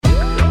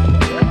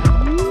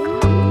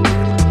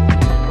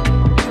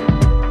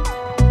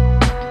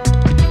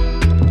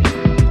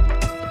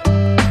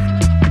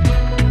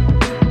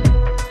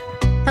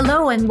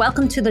and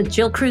welcome to the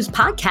Jill Cruz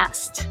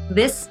podcast.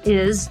 This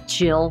is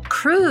Jill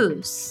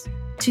Cruz.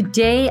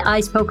 Today,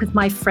 I spoke with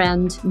my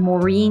friend,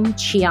 Maureen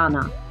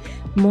Chiana.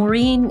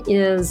 Maureen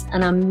is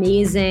an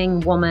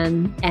amazing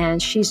woman,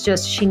 and she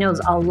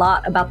knows a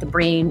lot about the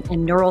brain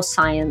and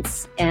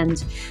neuroscience.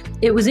 And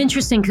it was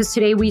interesting because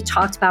today we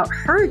talked about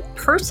her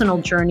personal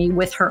journey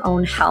with her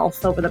own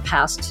health over the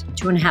past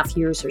 2.5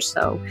 years or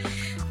so,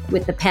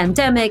 with the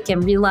pandemic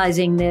and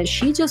realizing that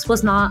she just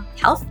was not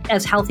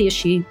as healthy as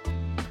she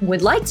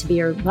would like to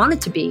be or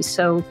wanted to be.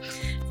 So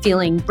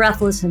feeling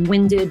breathless and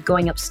winded,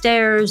 going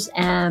upstairs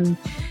and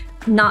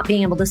not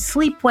being able to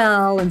sleep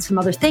well and some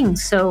other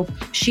things. So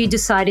she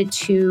decided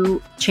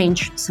to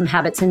change some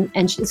habits. And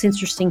it's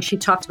interesting. She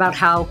talked about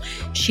how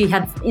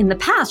in the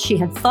past, she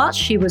had thought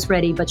she was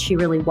ready, but she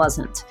really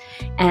wasn't.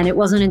 And it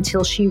wasn't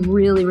until she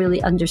really,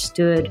 really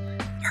understood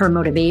her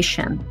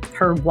motivation,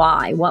 her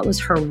why, what was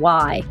her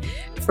why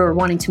for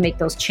wanting to make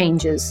those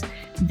changes,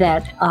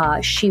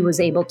 that she was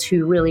able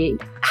to really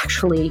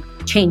actually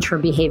change her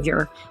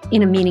behavior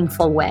in a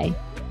meaningful way.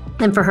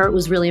 And for her, it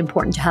was really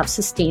important to have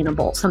something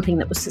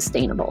that was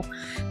sustainable.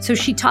 So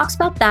she talks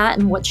about that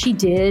and what she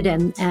did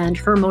and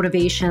her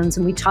motivations.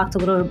 And we talked a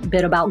little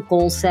bit about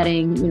goal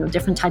setting,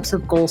 different types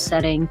of goal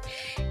setting,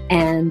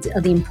 and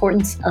the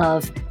importance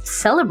of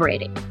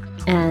celebrating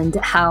and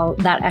how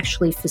that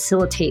actually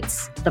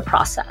facilitates the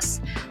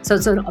process. So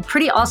it's a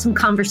pretty awesome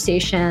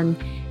conversation,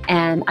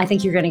 and I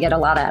think you're going to get a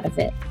lot out of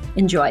it.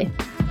 Enjoy.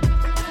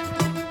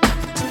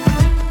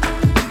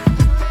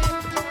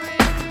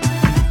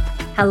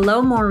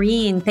 Hello,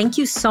 Maureen. Thank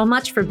you so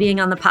much for being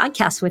on the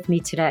podcast with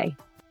me today.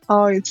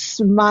 Oh, it's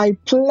my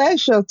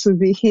pleasure to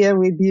be here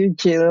with you,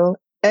 Jill.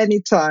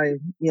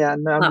 Anytime. Yeah,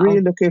 no, I'm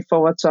really looking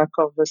forward to our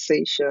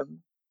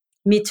conversation.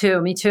 Me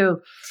too.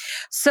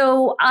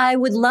 So I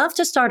would love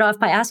to start off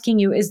by asking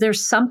you, is there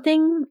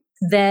something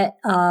that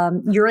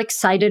you're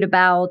excited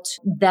about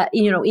that,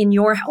 in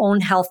your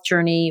own health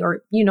journey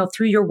or,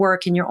 through your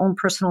work and your own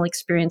personal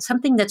experience,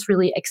 something that's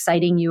really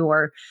exciting you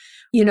or,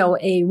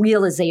 a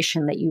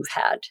realization that you've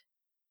had?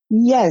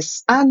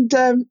 Yes. And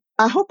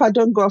I hope I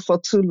don't go for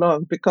too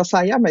long because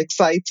I am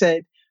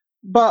excited.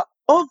 But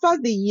over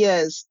the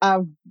years,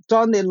 I've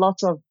done a lot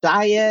of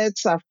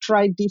diets. I've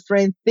tried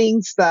different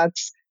things that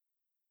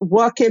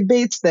work a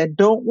bit, that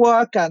don't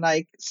work. And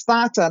I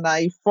start and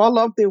I fall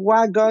off the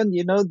wagon,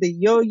 the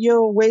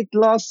yo-yo, weight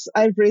loss,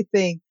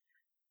 everything.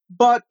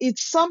 But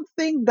it's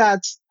something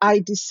that I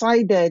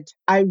decided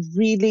I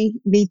really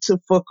need to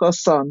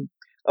focus on.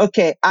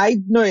 Okay, I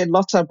know a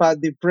lot about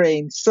the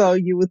brain, so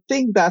you would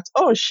think that,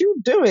 she'll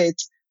do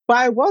it, but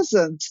I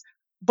wasn't.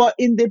 But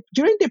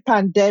during the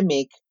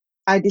pandemic,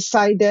 I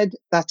decided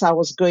that I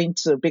was going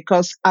to,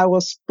 because I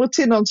was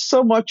putting on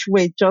so much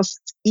weight just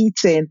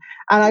eating.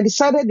 And I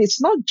decided it's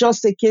not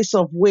just a case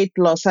of weight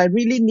loss. I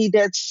really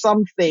needed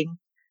something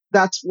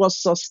that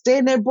was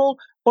sustainable.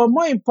 But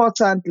more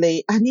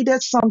importantly, I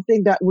needed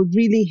something that would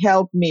really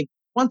help me.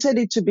 Wanted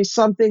it to be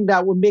something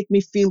that would make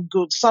me feel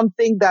good,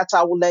 something that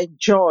I will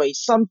enjoy,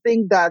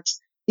 something that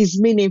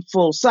is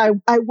meaningful. So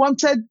I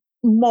wanted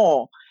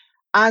more.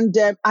 And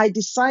I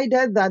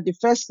decided that the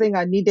first thing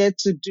I needed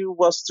to do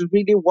was to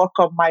really work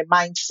on my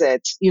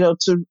mindset,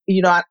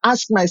 and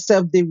ask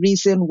myself the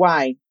reason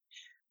why.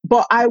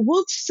 But I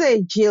would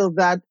say, Jill,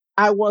 that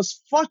I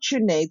was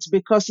fortunate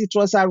because it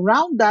was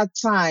around that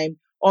time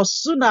or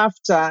soon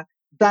after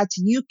that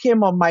you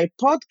came on my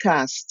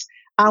podcast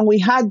and we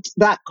had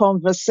that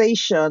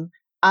conversation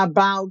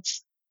about,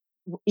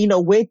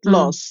 weight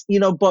loss,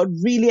 but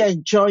really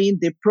enjoying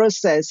the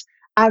process.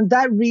 And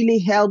that really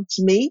helped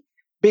me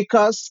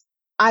because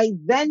I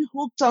then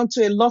hooked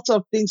onto a lot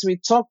of things we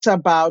talked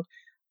about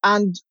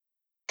and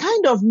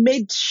kind of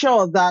made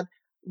sure that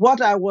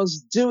what I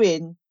was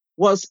doing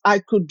was I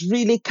could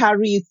really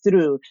carry it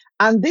through.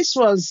 And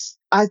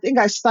I think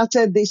I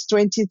started this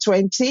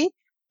 2020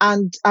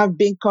 and I've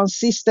been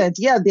consistent.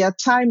 Yeah, there are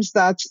times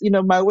that,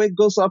 my weight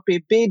goes up a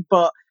bit,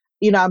 but,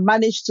 I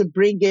managed to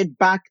bring it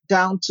back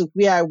down to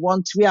where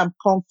I'm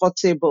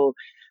comfortable.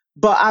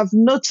 But I've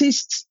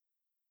noticed,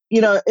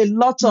 a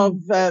lot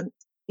of,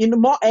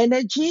 more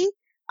energy.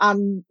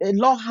 I'm a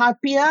lot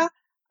happier.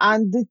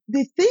 And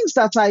the things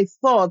that I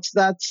thought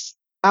that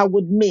I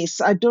would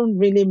miss, I don't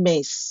really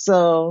miss.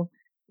 So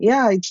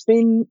yeah, it's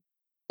been,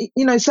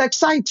 it's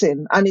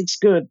exciting and it's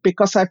good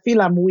because I feel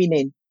I'm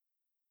winning.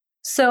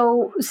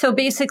 So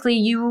basically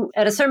you,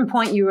 at a certain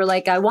point, you were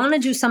like, I want to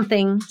do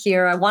something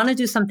here. I want to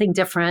do something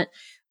different,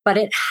 but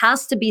it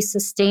has to be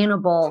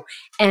sustainable.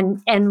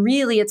 And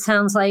really, it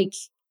sounds like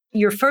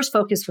your first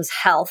focus was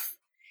health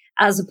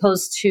as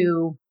opposed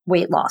to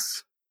weight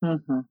loss.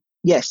 Mm-hmm.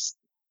 Yes,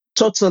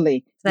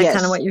 totally. Is that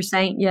kind of what you're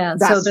saying? Yeah.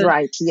 That's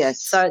right.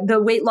 Yes. So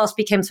the weight loss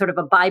became sort of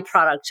a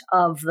byproduct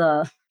of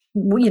the,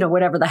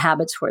 whatever the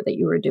habits were that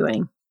you were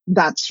doing.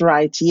 That's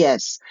right.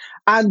 Yes.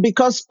 And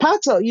because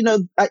part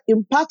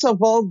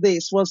of all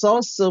this was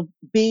also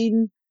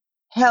being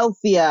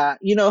healthier,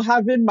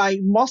 having my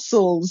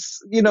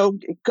muscles,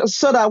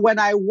 so that when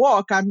I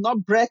walk, I'm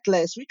not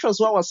breathless, which was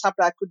what was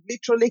happening. I could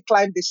literally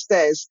climb the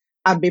stairs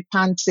and be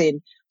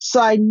panting. So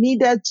I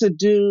needed to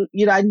do,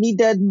 I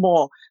needed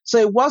more. So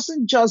it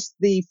wasn't just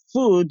the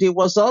food, it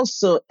was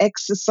also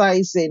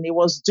exercising, it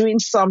was doing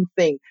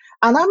something.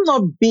 And I'm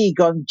not big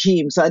on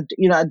gyms. I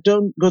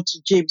don't go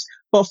to gyms.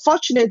 But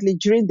fortunately,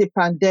 during the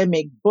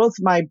pandemic, both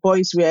my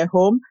boys were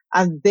home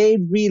and they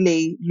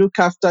really look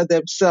after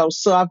themselves.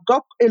 So I've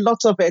got a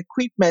lot of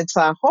equipment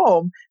at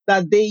home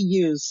that they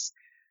use.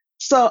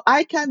 So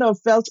I kind of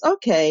felt,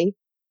 okay,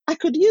 I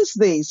could use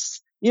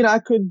this. I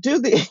could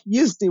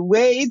use the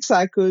weights.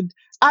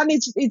 And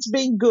it's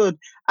been good.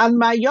 And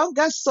my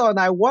youngest son,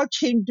 I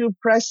watch him do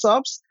press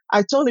ups.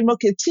 I told him,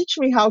 okay, teach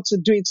me how to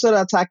do it so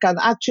that I can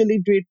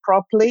actually do it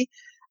properly.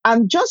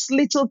 And just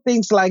little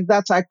things like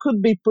that. I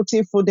could be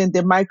putting food in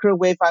the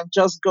microwave and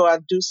just go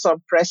and do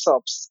some press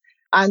ups.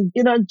 And,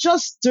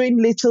 just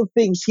doing little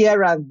things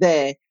here and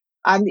there.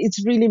 And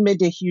it's really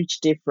made a huge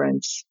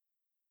difference.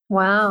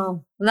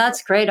 Wow,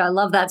 that's great. I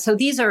love that. So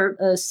these are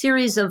a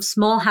series of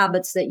small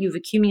habits that you've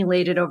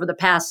accumulated over the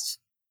past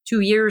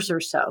 2 years or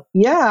so.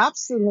 Yeah,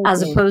 absolutely.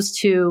 As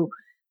opposed to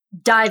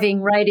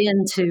diving right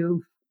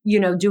into,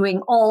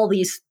 doing all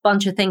these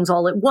bunch of things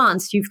all at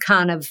once. You've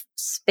kind of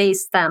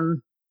spaced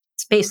them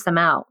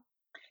out.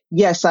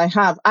 Yes, I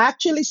have. I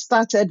actually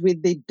started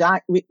with the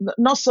diet, with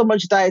not so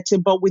much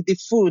dieting, but with the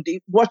food,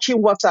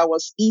 watching what I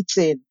was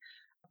eating,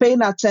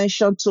 paying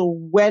attention to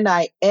when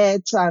I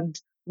ate and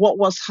what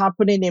was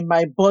happening in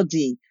my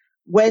body.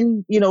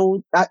 When,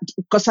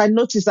 because I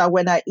noticed that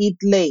when I eat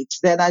late,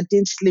 then I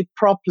didn't sleep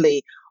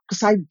properly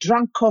because I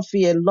drank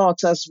coffee a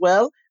lot as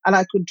well. And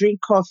I could drink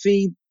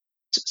coffee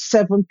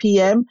 7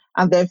 p.m.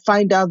 and then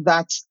find out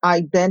that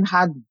I then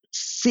had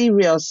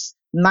serious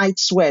night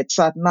sweats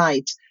at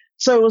night.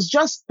 So it was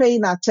just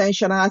paying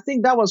attention. And I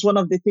think that was one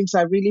of the things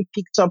I really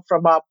picked up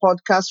from our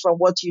podcast, from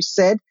what you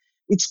said.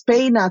 It's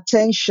paying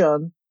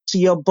attention to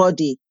your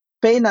body,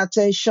 paying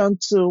attention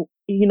to,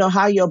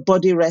 how your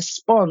body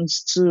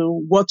responds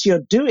to what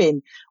you're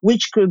doing,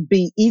 which could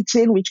be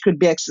eating, which could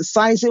be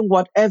exercising,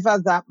 whatever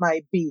that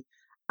might be.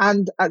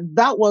 And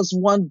that was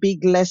one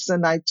big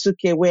lesson I took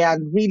away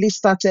and really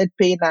started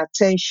paying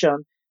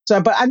attention to.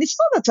 And it's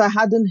not that I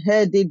hadn't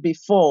heard it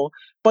before,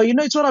 but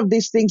it's one of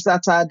these things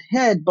that I'd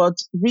heard, but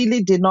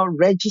really did not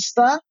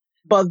register.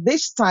 But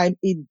this time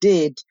it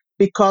did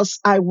because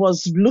I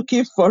was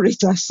looking for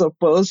it, I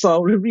suppose.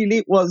 So I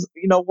really was,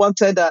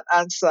 wanted an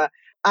answer.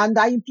 And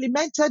I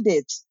implemented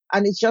it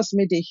and it just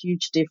made a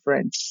huge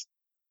difference.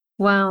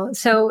 Wow.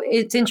 So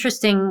it's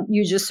interesting.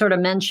 You just sort of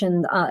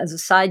mentioned as a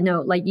side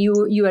note, like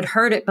you had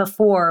heard it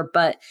before,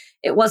 but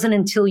it wasn't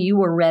until you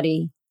were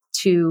ready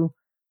to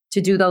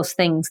do those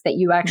things that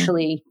you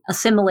actually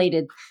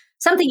assimilated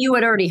something you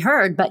had already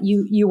heard, but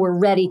you were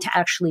ready to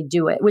actually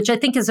do it, which I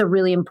think is a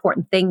really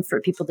important thing for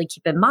people to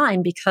keep in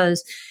mind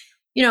because,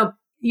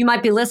 you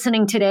might be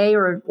listening today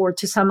or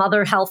to some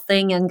other health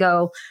thing and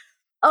go,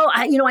 oh,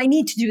 I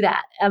need to do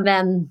that. And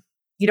then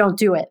you don't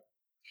do it.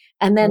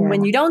 And then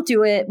when we don't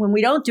do it,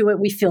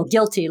 we feel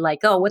guilty, like,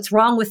 oh, what's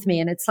wrong with me?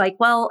 And it's like,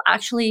 well,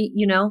 actually,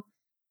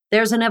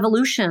 there's an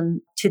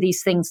evolution to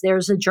these things.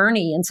 There's a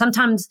journey. And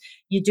sometimes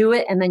you do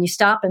it and then you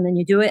stop and then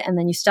you do it and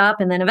then you stop.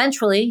 And then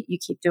eventually you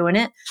keep doing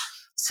it.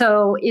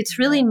 So it's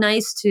really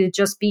nice to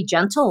just be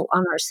gentle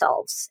on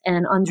ourselves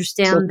and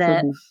understand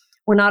that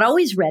we're not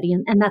always ready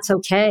and that's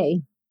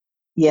okay.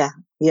 Yeah.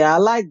 Yeah. I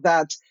like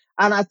that.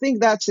 And I think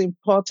that's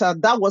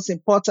important. That was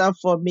important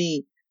for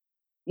me.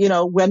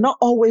 We're not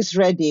always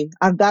ready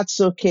and that's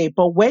okay.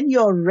 But when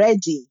you're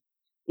ready,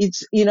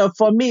 it's,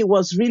 for me, it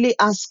was really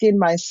asking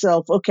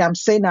myself, okay, I'm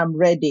saying I'm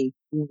ready.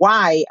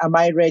 Why am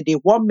I ready?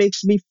 What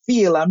makes me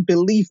feel and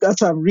believe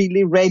that I'm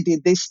really ready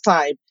this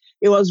time?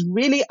 It was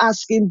really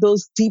asking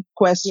those deep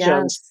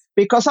questions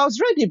because I was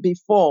ready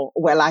before.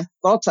 Well, I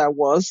thought I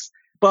was,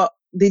 but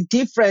the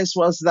difference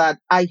was that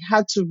I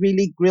had to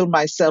really grill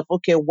myself.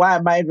 Okay, why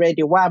am I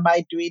ready? Why am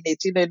I doing it?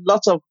 A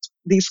lot of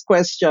these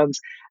questions.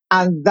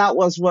 And that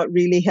was what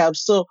really helped.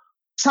 So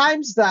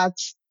times that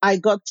I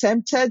got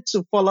tempted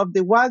to fall off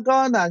the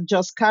wagon and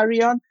just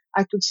carry on,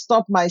 I could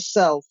stop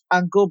myself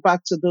and go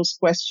back to those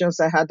questions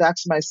I had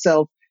asked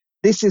myself.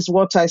 This is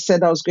what I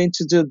said I was going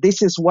to do.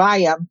 This is why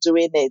I'm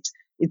doing it.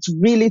 It's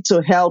really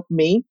to help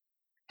me.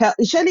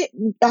 Shelley,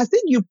 I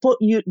think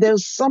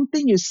there's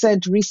something you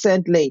said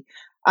recently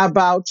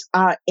about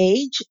our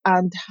age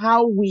and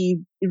how we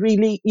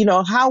really,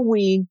 how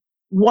we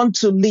want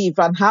to live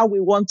and how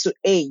we want to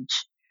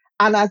age.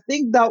 And I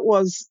think that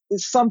was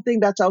something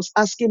that I was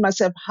asking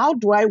myself, how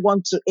do I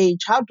want to age?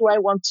 How do I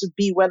want to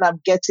be when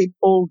I'm getting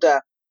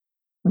older?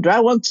 Do I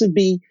want to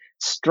be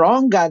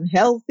strong and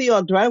healthy,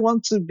 or do I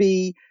want to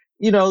be,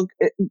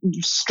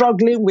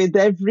 struggling with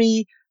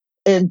every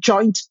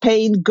joint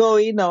pain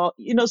going, or,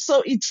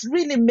 so it's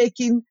really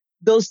making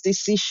those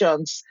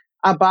decisions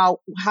about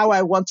how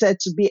I wanted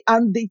to be.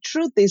 And the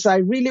truth is, I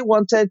really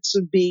wanted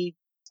to be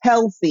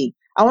healthy.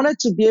 I wanted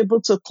to be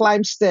able to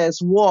climb stairs,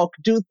 walk,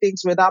 do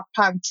things without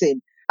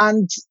panting.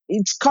 And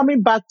it's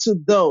coming back to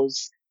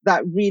those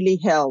that really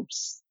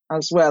helps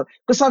as well.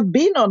 Because I've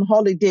been on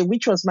holiday,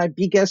 which was my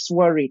biggest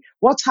worry.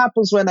 What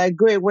happens when I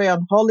go away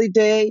on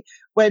holiday,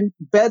 when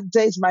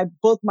birthdays,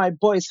 both my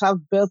boys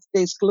have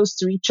birthdays close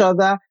to each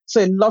other.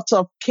 So a lot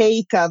of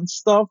cake and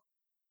stuff.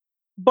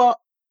 But,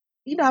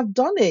 I've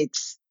done it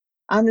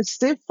and it's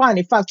still fine.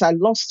 In fact, I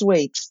lost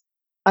weight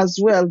as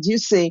well. Do you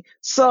see?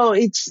 So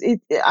I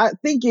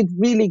think it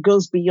really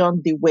goes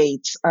beyond the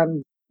weight.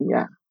 And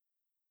yeah.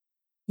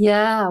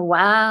 Yeah,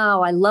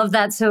 wow. I love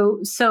that.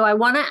 So I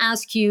want to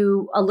ask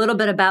you a little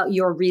bit about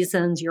your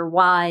reasons, your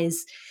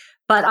whys,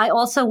 but I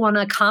also want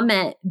to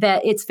comment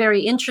that it's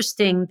very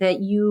interesting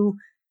that you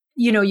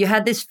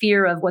had this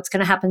fear of what's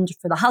going to happen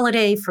for the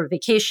holiday, for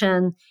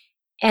vacation,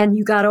 and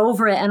you got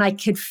over it. And I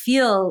could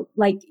feel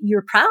like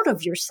you're proud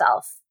of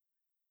yourself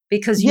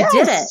because you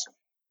did it. Yes.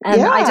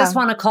 And Yeah. I just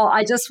want to,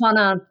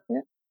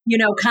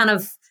 kind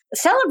of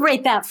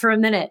celebrate that for a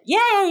minute.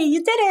 Yay,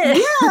 you did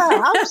it.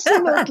 Yeah,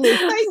 absolutely.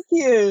 Thank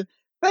you.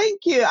 Thank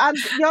you. And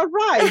you're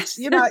right.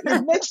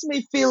 It makes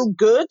me feel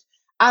good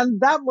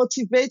and that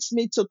motivates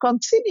me to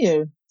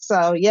continue.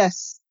 So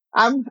yes,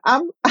 I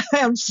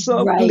am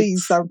so Right.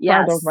 pleased. I'm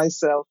proud of Yes.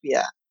 myself.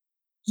 Yeah.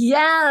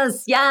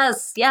 Yes,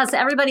 yes, yes.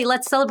 Everybody,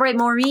 let's celebrate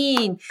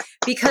Maureen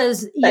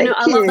because, Thank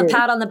I love the you.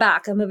 pat on the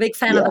back. I'm a big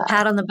fan of the Yeah.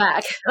 pat on the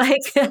back.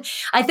 Like,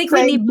 I think we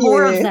Thank need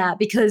more of you. that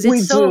because We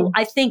it's so, do.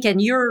 I think,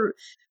 and you're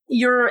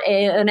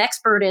an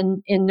expert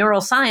in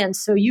neuroscience.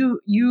 So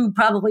you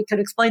probably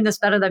could explain this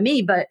better than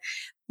me, but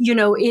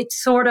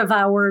it's sort of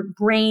our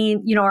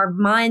brain, our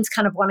minds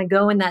kind of want to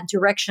go in that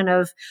direction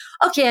of,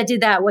 okay, I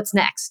did that. What's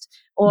next?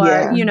 Or,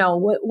 Yeah.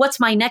 what's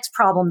my next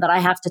problem that I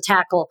have to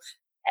tackle?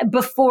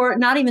 Before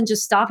not even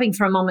just stopping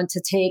for a moment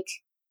to take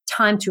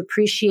time to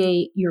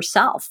appreciate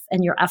yourself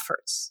and your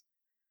efforts.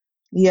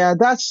 Yeah,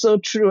 that's so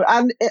true.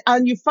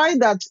 And you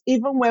find that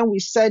even when we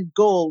set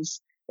goals,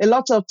 a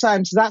lot of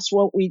times that's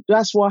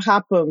what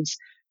happens.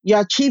 You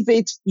achieve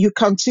it, you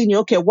continue.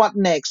 Okay, what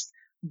next?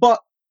 But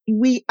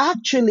we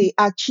actually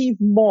achieve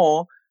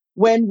more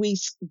when we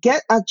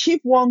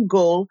achieve one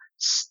goal,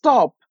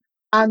 stop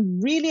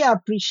and really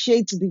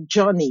appreciate the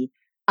journey.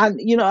 And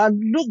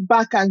look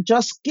back and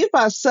just give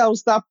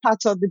ourselves that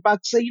pat on the back.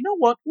 Say, you know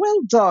what?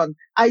 Well done.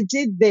 I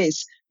did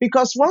this.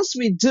 Because once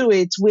we do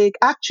it, we're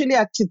actually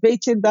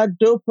activating that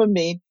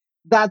dopamine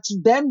that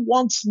then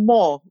wants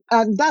more.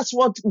 And that's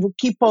what will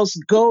keep us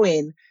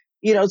going.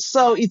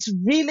 So it's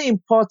really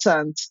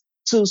important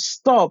to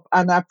stop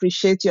and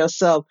appreciate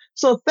yourself.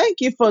 So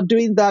thank you for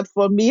doing that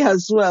for me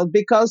as well,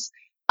 because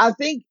I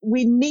think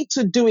we need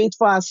to do it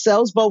for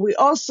ourselves, but we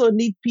also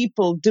need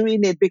people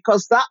doing it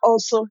because that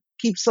also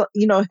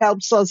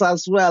helps us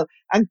as well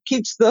and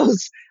keeps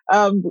those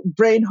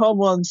brain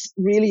hormones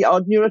really,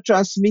 or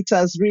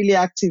neurotransmitters really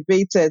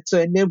activated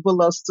to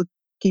enable us to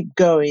keep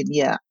going.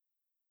 Yeah.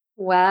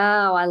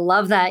 Wow, I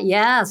love that.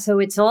 Yeah, so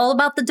it's all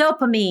about the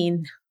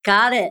dopamine.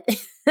 Got it.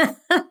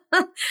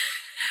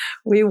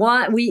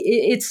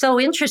 It's so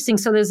interesting.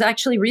 So there's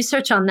actually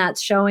research on that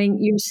showing,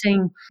 you're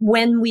saying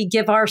when we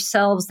give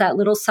ourselves that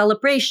little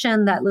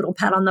celebration, that little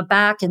pat on the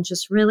back and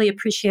just really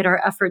appreciate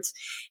our efforts,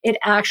 it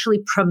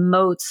actually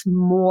promotes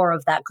more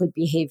of that good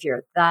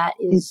behavior. That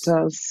is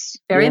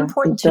very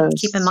important to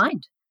keep in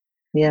mind.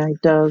 Yeah,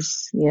 it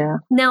does. Yeah.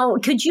 Now,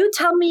 could you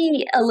tell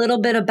me a little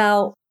bit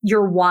about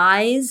your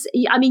whys?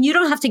 I mean, you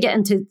don't have to get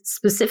into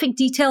specific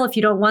detail if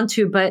you don't want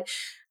to, but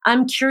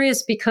I'm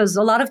curious because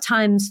a lot of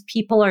times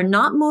people are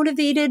not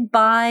motivated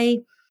by,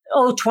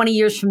 20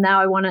 years from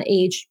now, I want to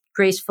age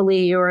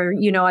gracefully, or,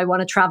 I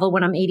want to travel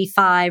when I'm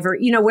 85, or,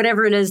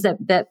 whatever it is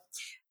that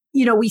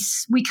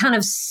we kind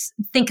of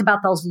think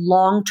about those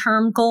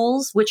long-term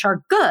goals, which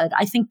are good.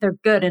 I think they're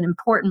good and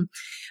important.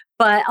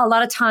 But a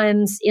lot of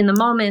times in the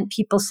moment,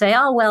 people say,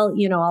 oh, well,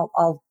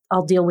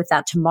 I'll deal with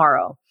that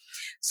tomorrow.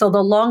 So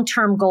the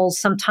long-term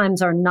goals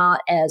sometimes are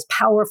not as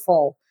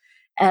powerful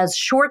as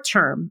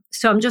short-term.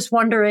 So I'm just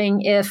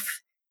wondering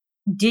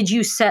did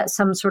you set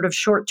some sort of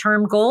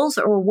short-term goals,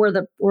 or were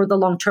the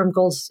long-term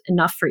goals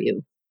enough for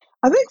you?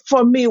 I think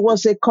for me, it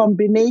was a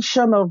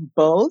combination of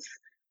both.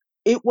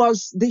 It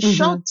was the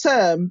short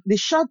term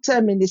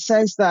in the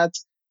sense that,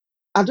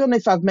 I don't know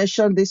if I've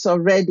mentioned this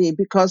already,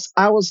 because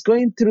I was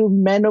going through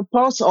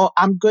menopause, or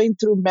I'm going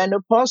through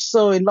menopause.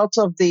 So a lot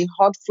of the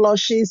hot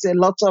flushes, a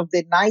lot of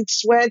the night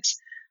sweats.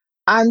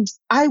 And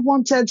I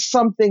wanted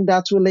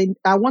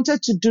I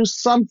wanted to do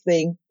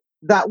something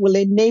that will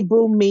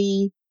enable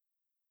me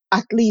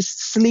at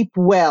least sleep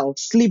well,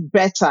 sleep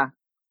better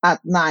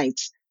at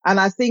night. And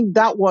I think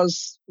that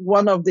was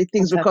one of the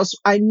things, because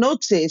I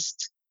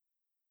noticed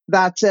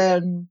that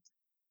a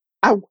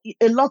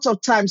lot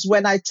of times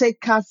when I take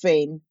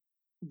caffeine,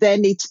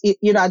 then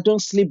I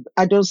don't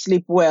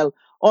sleep well.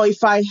 Or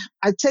if I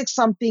take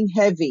something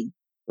heavy,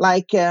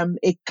 like a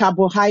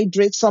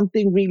carbohydrate,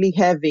 something really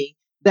heavy,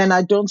 then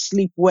I don't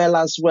sleep well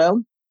as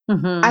well.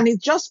 And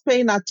it's just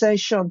paying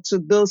attention to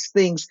those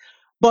things.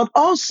 But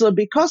also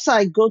because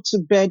I go to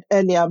bed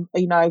early,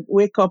 I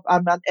wake up,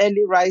 I'm an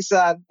early riser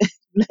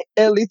and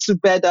early to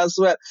bed as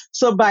well.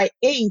 So by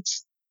 8,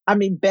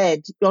 I'm in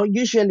bed, or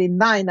usually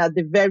 9 at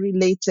the very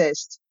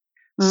latest.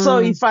 So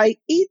if I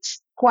eat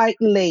quite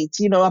late,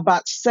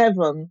 about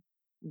 7,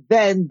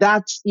 then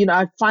that,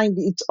 I find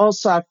it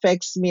also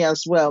affects me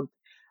as well.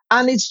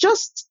 And it's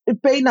just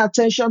paying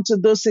attention to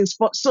those things.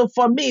 So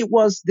for me, it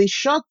was the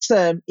short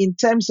term in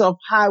terms of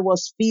how I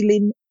was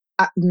feeling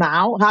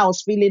now, how I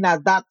was feeling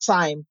at that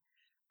time.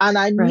 And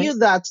I Right. knew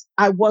that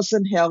I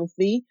wasn't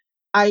healthy.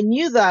 I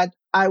knew that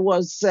I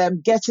was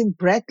getting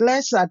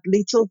breathless at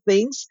little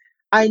things.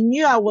 I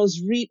knew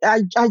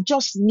I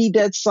just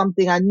needed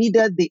something. I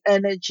needed the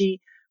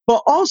energy.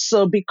 But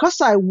also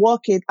because I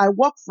work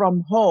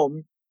from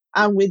home,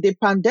 and with the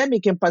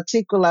pandemic in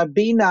particular,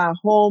 being at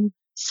home,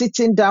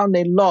 sitting down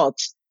a lot,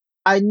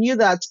 I knew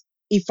that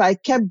if I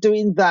kept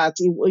doing that,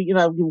 it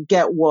would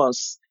get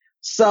worse.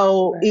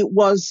 So Right. it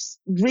was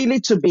really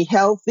to be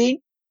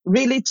healthy,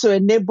 really to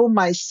enable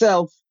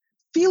myself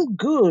feel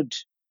good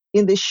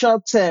in the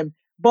short term,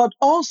 but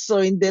also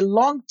in the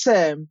long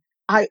term.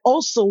 I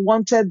also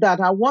wanted that.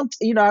 I want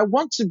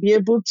to be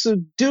able to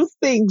do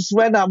things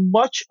when I'm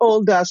much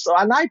older. So,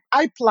 and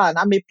I plan,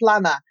 I'm a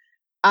planner.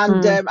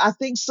 And Mm, I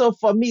think so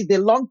for me, the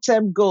long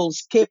term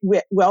goals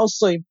were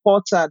also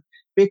important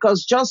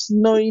because just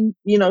knowing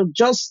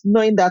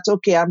that,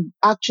 okay, I'm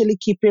actually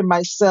keeping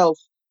myself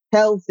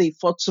healthy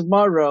for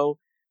tomorrow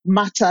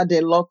mattered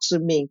a lot to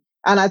me.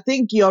 And I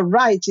think you're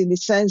right in the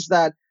sense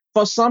that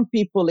for some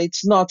people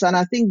it's not. And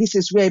I think this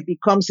is where it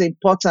becomes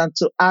important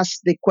to ask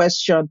the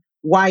question,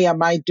 why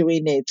am I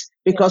doing it?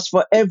 yeah. Because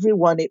for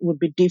everyone it would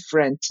be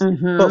different. But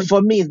Mm-hmm.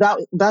 for me,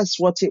 that's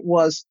what it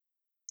was.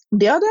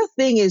 The other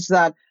thing is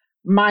that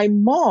my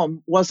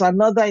mom was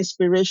another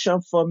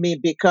inspiration for me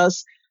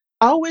because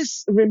I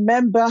always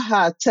remember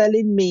her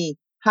telling me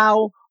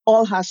how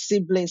all her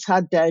siblings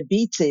had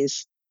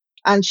diabetes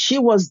and she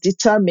was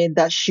determined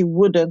that she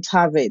wouldn't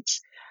have it.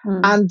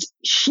 Mm, And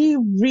she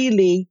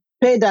really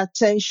paid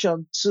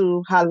attention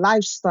to her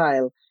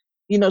lifestyle.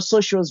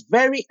 So she was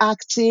very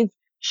active.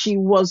 She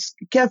was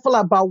careful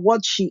about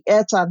what she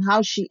ate and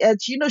how she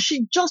ate.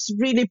 She just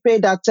really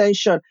paid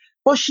attention,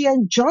 but she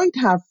enjoyed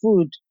her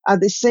food at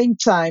the same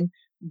time,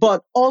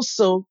 but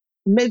also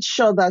made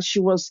sure that she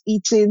was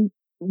eating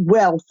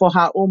well for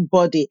her own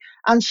body.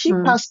 And she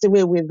mm. passed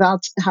away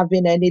without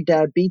having any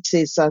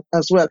diabetes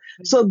as well.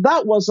 So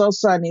that was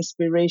also an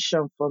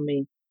inspiration for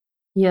me.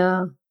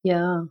 Yeah,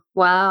 yeah.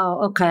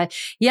 Wow. Okay.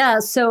 Yeah.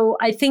 So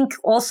I think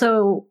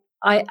also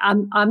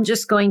I'm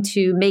just going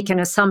to make an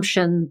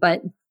assumption,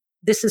 but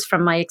this is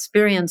from my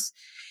experience,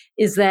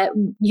 is that,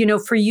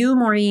 for you,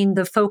 Maureen,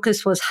 the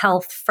focus was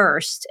health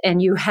first,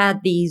 and you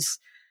had these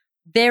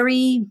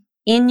very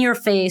in your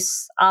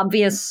face,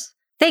 obvious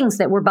things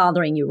that were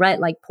bothering you, right?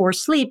 Like poor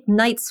sleep,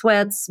 night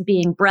sweats,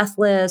 being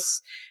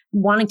breathless,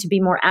 wanting to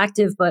be more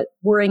active, but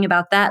worrying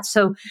about that.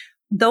 So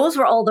those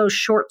were all those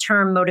short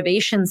term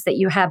motivations that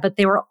you had, but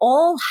they were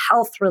all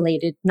health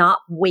related, not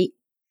weight.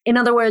 In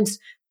other words,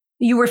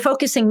 you were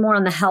focusing more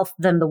on the health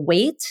than the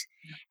weight.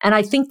 And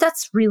I think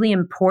that's really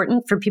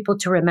important for people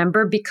to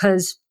remember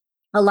because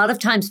a lot of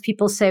times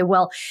people say,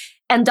 well,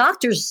 and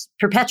doctors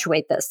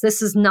perpetuate this.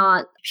 This is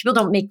not, people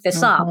don't make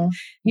this up.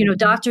 Mhm.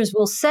 Doctors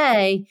will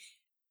say,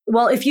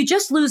 well, if you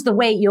just lose the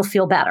weight, you'll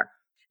feel better.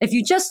 If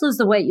you just lose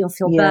the weight, you'll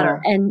feel better.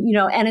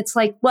 Yeah. And it's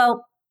like,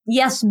 well,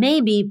 yes,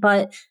 maybe,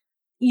 but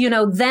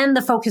then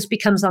the focus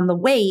becomes on the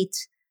weight,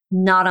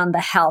 not on the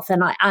health.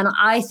 And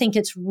I think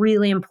it's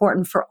really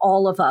important for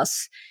all of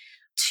us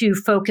to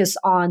focus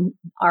on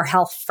our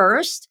health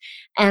first.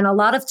 And a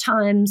lot of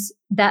times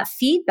that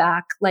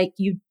feedback, like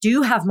you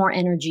do have more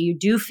energy, you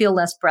do feel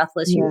less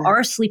breathless, you Yeah.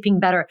 are sleeping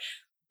better.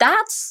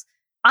 That's,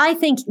 I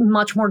think,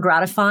 much more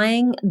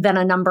gratifying than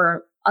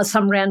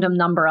some random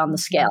number on the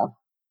scale.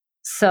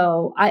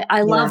 So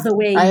I love Yeah. the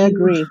way I you,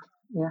 agree.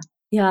 Yeah.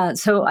 yeah.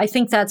 So I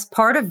think that's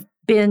part of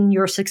been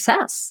your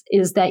success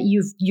is that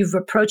you've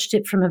approached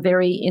it from a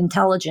very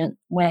intelligent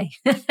way.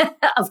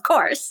 Of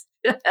course.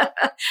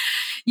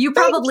 You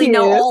Thank probably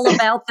know you. all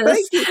about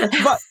Thank this. you.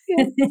 But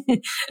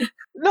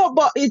no,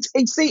 but it's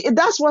see,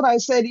 that's what I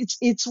said.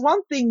 It's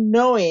one thing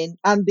knowing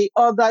and the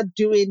other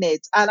doing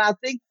it. And I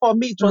think for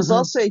me it was Hmm.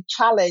 also a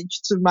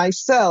challenge to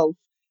myself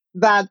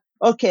that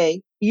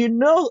okay, you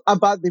know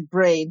about the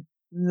brain.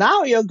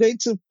 Now you're going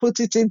to put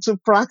it into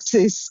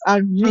practice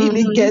and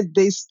really Hmm. get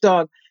this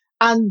done.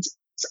 And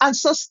and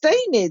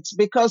sustain it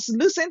because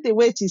losing the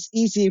weight is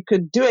easy. You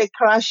could do a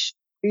crash,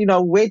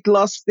 weight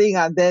loss thing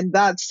and then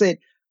that's it.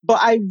 But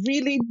I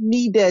really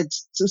needed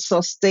to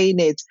sustain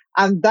it.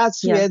 And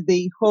that's Yeah. where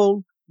the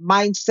whole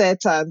mindset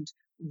and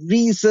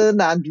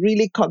reason and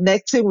really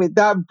connecting with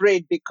that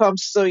brain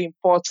becomes so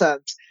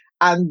important.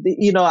 And,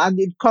 and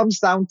it comes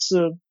down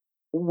to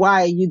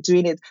why are you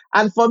doing it?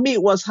 And for me,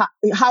 it was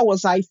how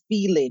was I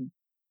feeling?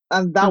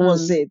 And that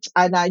was Mm. it.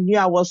 And I knew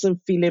I wasn't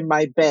feeling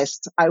my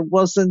best. I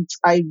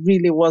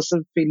really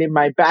wasn't feeling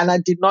my best. And I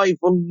did not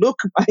even look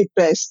my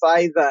best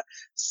either.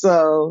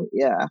 So,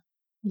 yeah.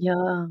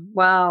 Yeah.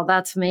 Wow.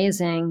 That's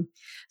amazing.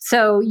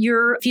 So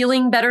you're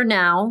feeling better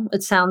now.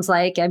 It sounds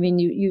like, I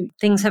mean,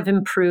 things have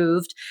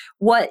improved.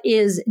 Do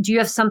you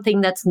have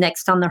something that's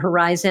next on the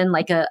horizon,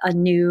 like a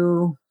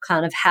new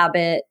kind of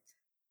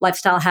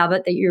lifestyle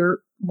habit that you're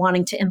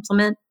wanting to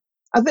implement?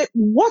 I think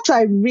what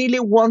I really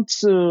want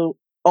to,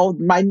 or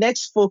my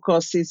next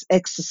focus is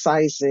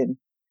exercising.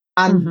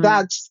 And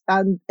Mm-hmm.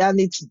 and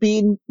it's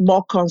been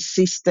more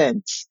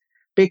consistent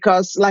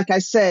because, like I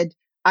said,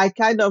 I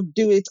kind of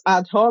do it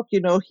ad hoc,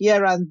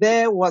 here and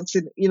there, once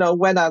in,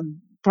 when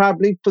I'm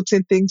probably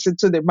putting things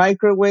into the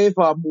microwave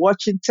or I'm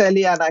watching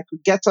telly and I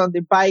could get on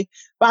the bike.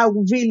 But I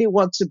really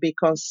want to be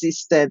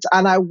consistent,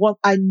 and I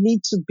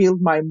need to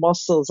build my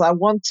muscles. I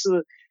want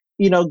to,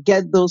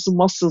 get those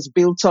muscles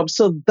built up.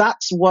 So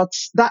that's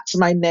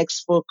my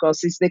next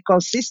focus, is the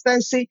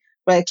consistency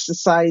for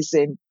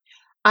exercising.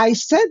 I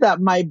said that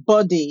my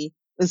body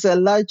is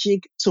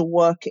allergic to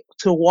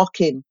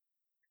walking.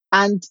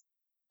 And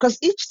because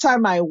each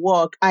time I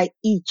walk, I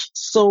itch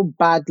so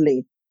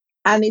badly.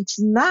 And it's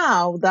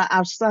now that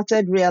I've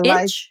started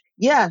realize, Itch?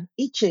 yeah,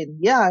 itching.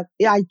 Yeah,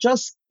 I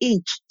just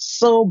itch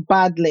so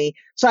badly.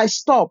 So I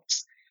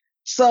stopped.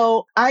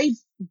 So I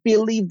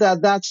believe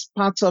that that's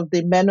part of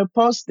the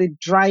menopause, the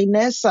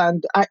dryness,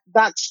 and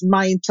that's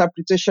my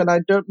interpretation. I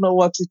don't know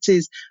what it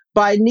is,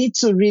 but I need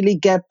to really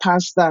get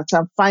past that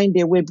and find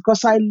a way,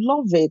 because I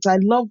love it. I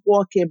love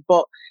walking,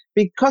 but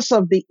because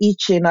of the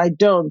itching, I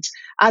don't.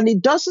 And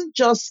it doesn't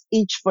just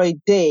itch for a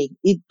day.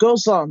 It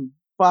goes on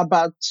for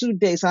about 2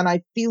 days, and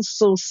I feel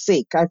so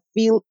sick. I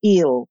feel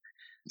ill.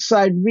 So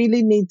I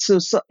really need to,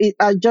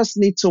 I just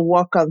need to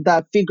work on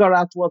that, figure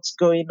out what's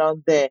going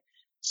on there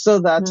so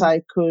that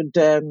I could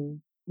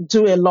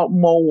do a lot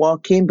more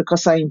walking,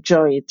 because I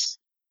enjoy it.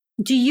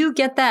 Do you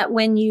get that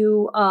when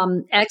you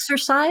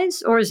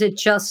exercise, or is it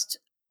just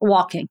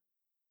walking?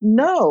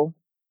 No,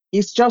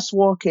 it's just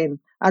walking.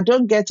 I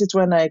don't get it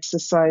when I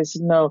exercise.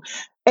 No.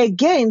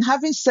 Again,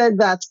 having said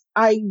that,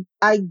 I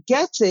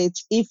get it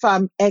if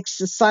I'm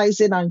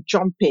exercising and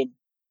jumping.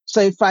 So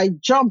if I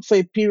jump for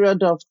a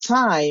period of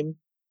time,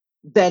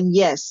 then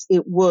yes,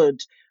 it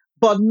would.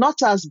 But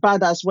not as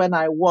bad as when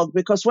I walk,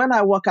 because when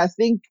I walk, I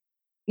think,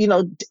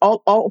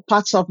 all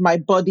parts of my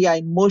body are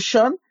in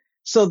motion.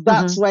 So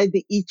that's Mm-hmm. why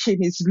the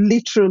itching is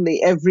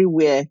literally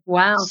everywhere.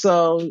 Wow.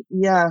 So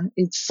yeah,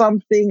 it's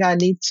something I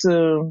need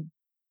to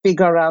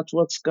figure out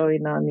what's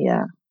going on.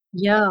 Yeah.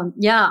 Yeah.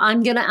 Yeah.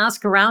 I'm going to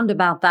ask around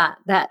about that.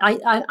 That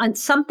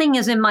something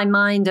is in my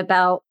mind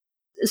about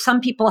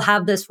some people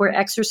have this where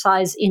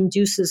exercise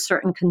induces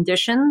certain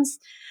conditions.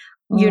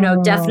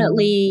 Mm,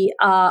 Definitely,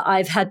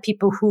 I've had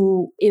people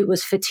who it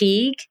was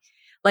fatigue.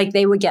 Like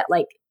they would get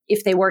like,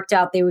 if they worked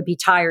out, they would be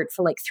tired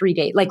for like 3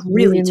 days, like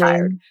really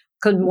tired, really?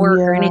 couldn't work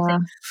or anything.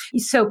 Yeah.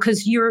 So,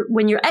 cause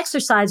when you're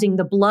exercising,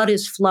 the blood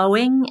is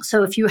flowing.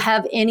 So if you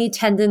have any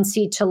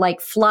tendency to like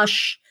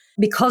flush,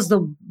 because the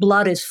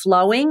blood is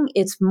flowing,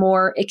 it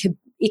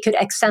could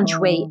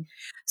accentuate Mm,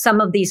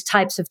 some of these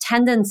types of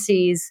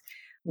tendencies.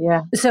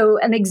 yeah. So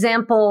an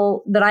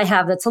example that I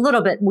have that's a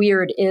little bit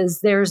weird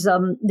is there's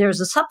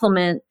a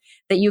supplement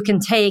that you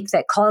can take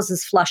that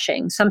causes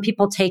flushing. Some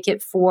people take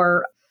it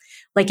for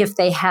like if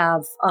they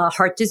have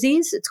heart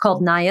disease. It's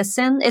called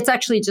niacin. It's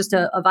actually just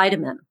a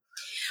vitamin,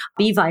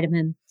 B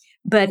vitamin,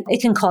 but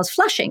it can cause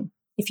flushing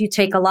if you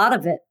take a lot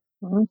of it.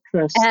 And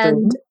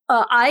Interesting.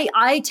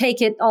 I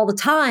take it all the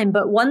time,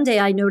 but one day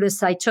I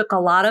noticed I took a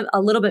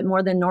little bit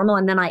more than normal,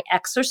 and then I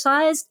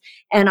exercised,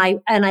 and I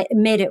it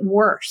made it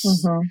worse.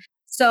 Mm-hmm.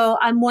 So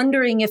I'm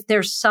wondering if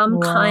there's some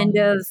Wow. kind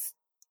of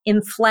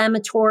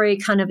inflammatory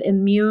kind of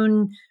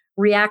immune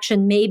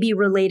reaction, maybe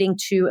relating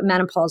to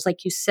menopause,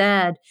 like you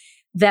said,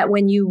 that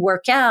when you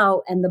work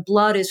out and the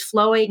blood is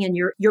flowing and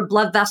your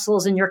blood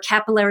vessels and your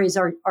capillaries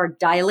are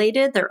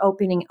dilated, they're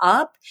opening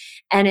up,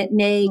 and Mm-hmm. it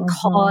may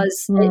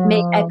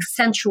Mm,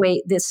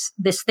 accentuate this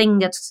thing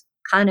that's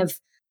kind of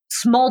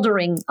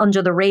smoldering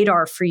under the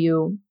radar for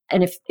you.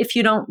 And if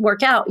you don't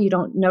work out, you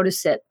don't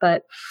notice it.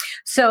 But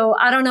so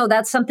I don't know,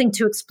 that's something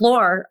to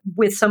explore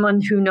with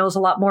someone who knows a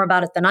lot more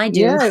about it than I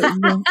do. yeah.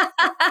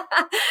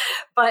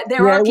 But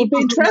there Yeah, are it would be people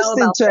who know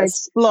interesting about to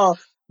this. explore.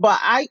 But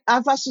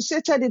I've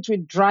associated it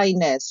with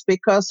dryness,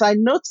 because I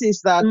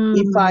noticed that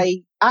if Mm,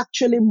 I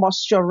actually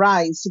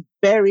moisturize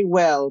very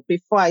well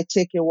before I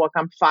take a walk,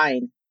 I'm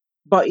fine.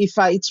 But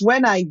it's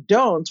when I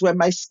don't, when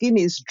my skin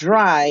is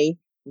dry,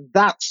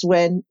 that's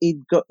when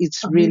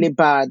it's oh, really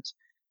bad.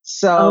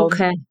 So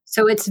okay.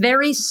 So it's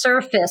very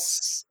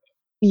surface.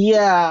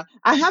 yeah,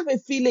 I have a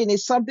feeling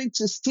it's something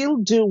to still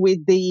do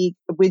with the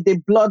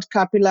blood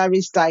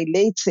capillaries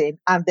dilating,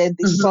 and then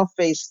the Mhm.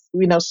 surface,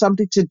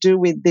 something to do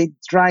with the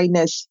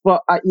dryness.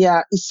 But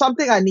yeah, it's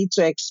something I need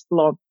to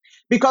explore,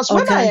 because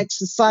when I Okay.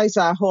 exercise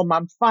at home,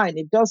 I'm fine.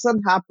 It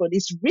doesn't happen.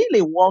 It's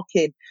really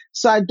walking.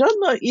 So I don't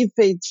know if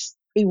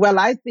well,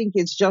 I think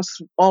it's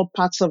just all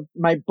parts of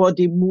my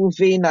body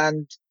moving,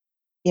 and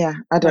yeah,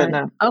 I don't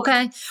Right. know.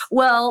 Okay.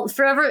 Well,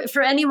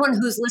 for anyone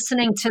who's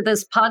listening to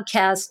this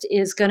podcast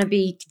is going to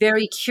be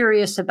very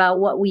curious about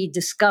what we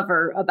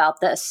discover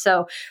about this.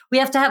 So we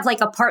have to have like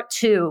a part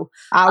two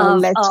I will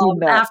of let you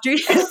know. after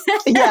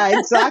Yeah,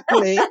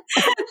 exactly.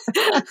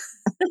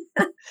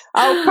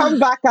 I'll come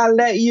back and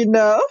let you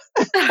know.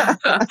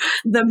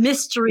 the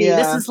mystery.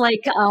 This Yeah. is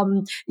like,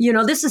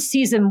 this is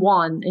season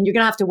one, and you're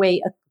going to have to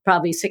wait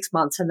probably 6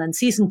 months. And then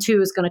season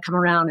two is going to come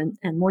around,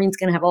 and Maureen's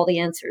going to have all the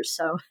answers.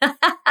 So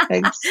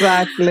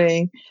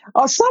Exactly.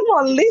 Or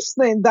someone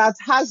listening that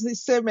has the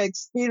same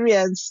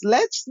experience,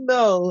 let's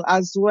know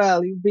as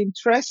well. It'd be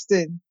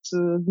interesting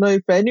to know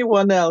if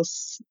anyone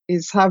else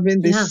is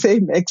having the Yeah.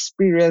 same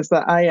experience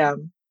that I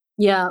am.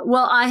 Yeah.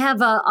 Well, I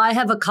have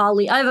a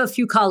colleague. I have a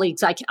few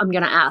colleagues I'm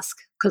going to ask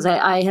because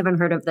I haven't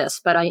heard of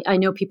this, but I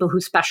know people who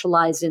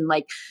specialize in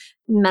like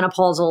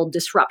menopausal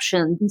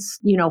disruptions,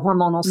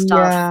 hormonal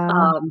stuff,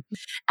 Yeah.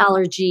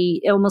 allergy.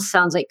 It almost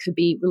sounds like could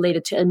be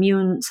related to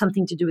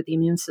something to do with the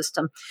immune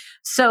system.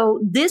 So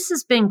this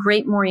has been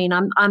great, Maureen.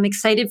 I'm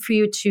excited for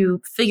you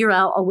to figure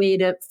out a way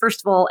to,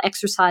 first of all,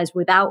 exercise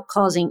without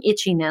causing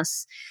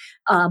itchiness,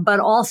 but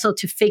also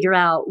to figure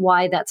out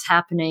why that's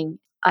happening.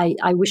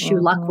 I wish you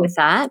luck with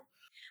that.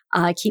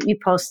 Keep me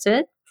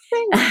posted.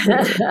 Thank you.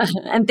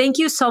 And thank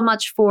you so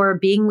much for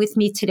being with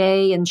me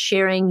today and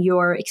sharing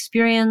your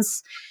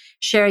experience,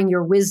 sharing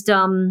your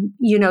wisdom,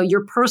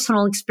 your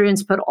personal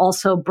experience, but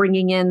also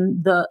bringing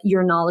in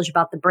your knowledge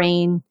about the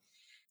brain,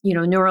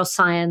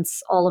 neuroscience,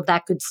 all of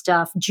that good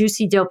stuff,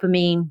 juicy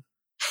dopamine.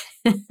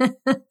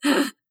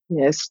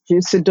 Yes,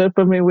 juicy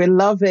dopamine. We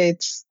love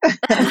it.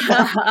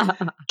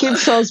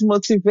 Keeps us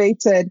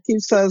motivated,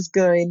 keeps us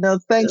going. No,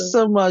 thanks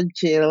so much,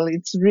 Jill.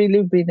 It's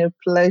really been a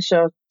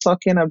pleasure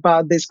talking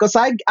about this because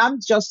I'm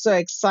just so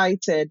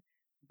excited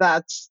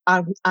that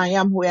I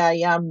am where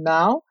I am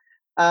now.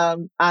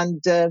 I'm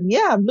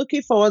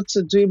looking forward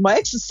to doing my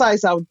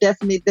exercise. I'll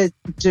definitely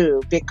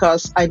do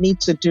because I need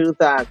to do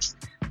that.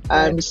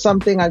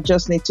 Something I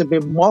just need to be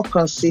more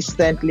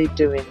consistently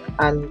doing.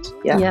 And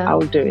I'll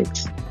do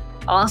it.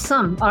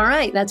 Awesome. All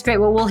right. That's great.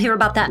 Well, we'll hear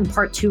about that in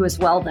part 2 as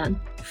well then.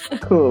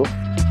 Cool.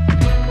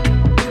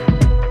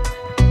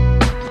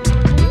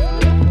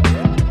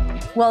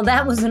 Well,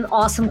 that was an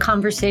awesome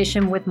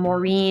conversation with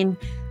Maureen.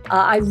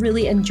 I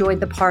really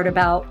enjoyed the part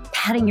about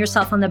patting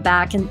yourself on the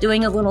back and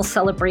doing a little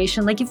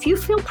celebration. Like if you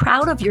feel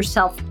proud of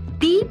yourself,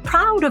 be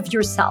proud of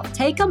yourself.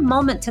 Take a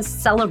moment to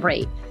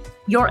celebrate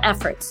your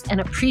efforts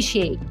and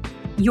appreciate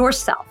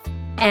yourself.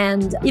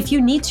 And if you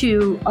need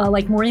to,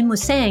 like Maureen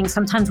was saying,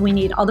 sometimes we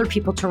need other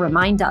people to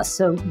remind us.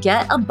 So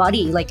get a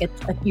buddy, like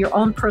your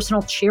own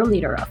personal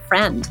cheerleader, a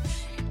friend,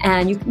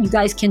 and you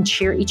guys can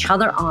cheer each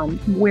other on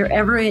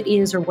wherever it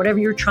is or whatever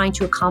you're trying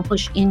to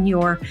accomplish in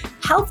your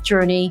health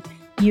journey.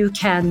 You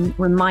can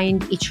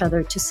remind each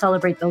other to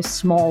celebrate those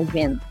small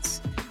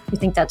wins. I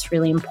think that's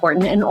really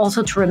important. And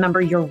also to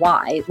remember your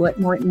why, what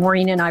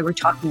Maureen and I were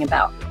talking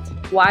about.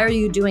 Why are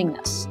you doing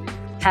this?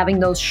 Having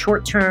those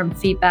short-term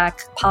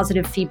feedback,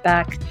 positive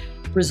feedback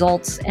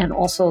results, and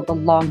also the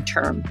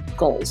long-term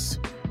goals.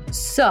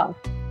 So,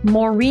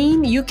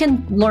 Maureen, you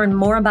can learn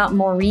more about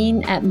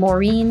Maureen at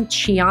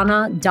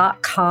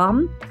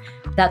maureenchiana.com.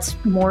 That's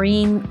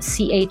Maureen,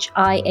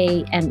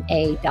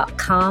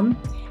 CHIANA.com.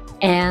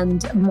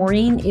 And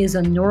Maureen is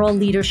a neural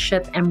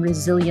leadership and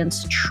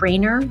resilience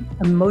trainer,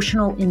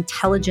 emotional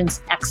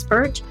intelligence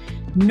expert,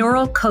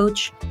 neuro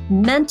coach,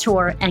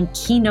 mentor, and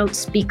keynote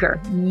speaker.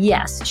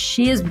 Yes,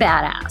 she is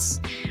badass.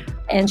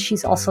 And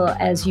she's also,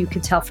 as you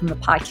could tell from the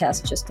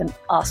podcast, just an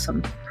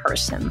awesome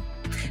person.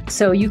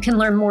 So you can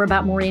learn more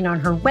about Maureen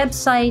on her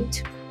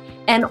website.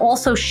 And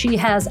also she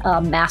has a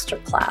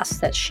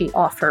masterclass that she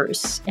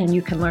offers. And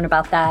you can learn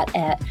about that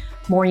at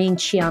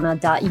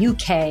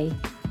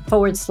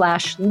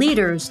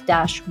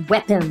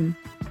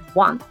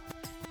maureenchiana.uk/leaders-weapon1.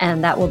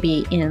 And that will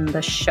be in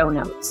the show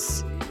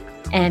notes.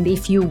 And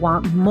if you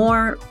want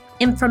more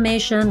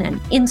information and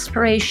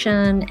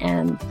inspiration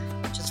and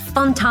just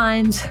fun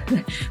times,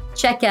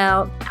 check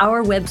out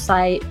our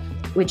website,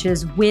 which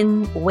is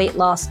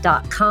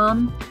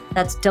winweightloss.com.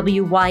 That's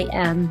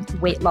WYN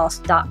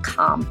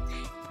weightloss.com.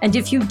 And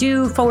if you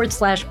do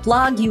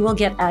 /blog, you will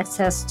get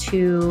access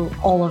to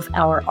all of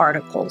our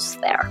articles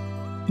there.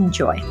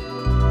 Enjoy.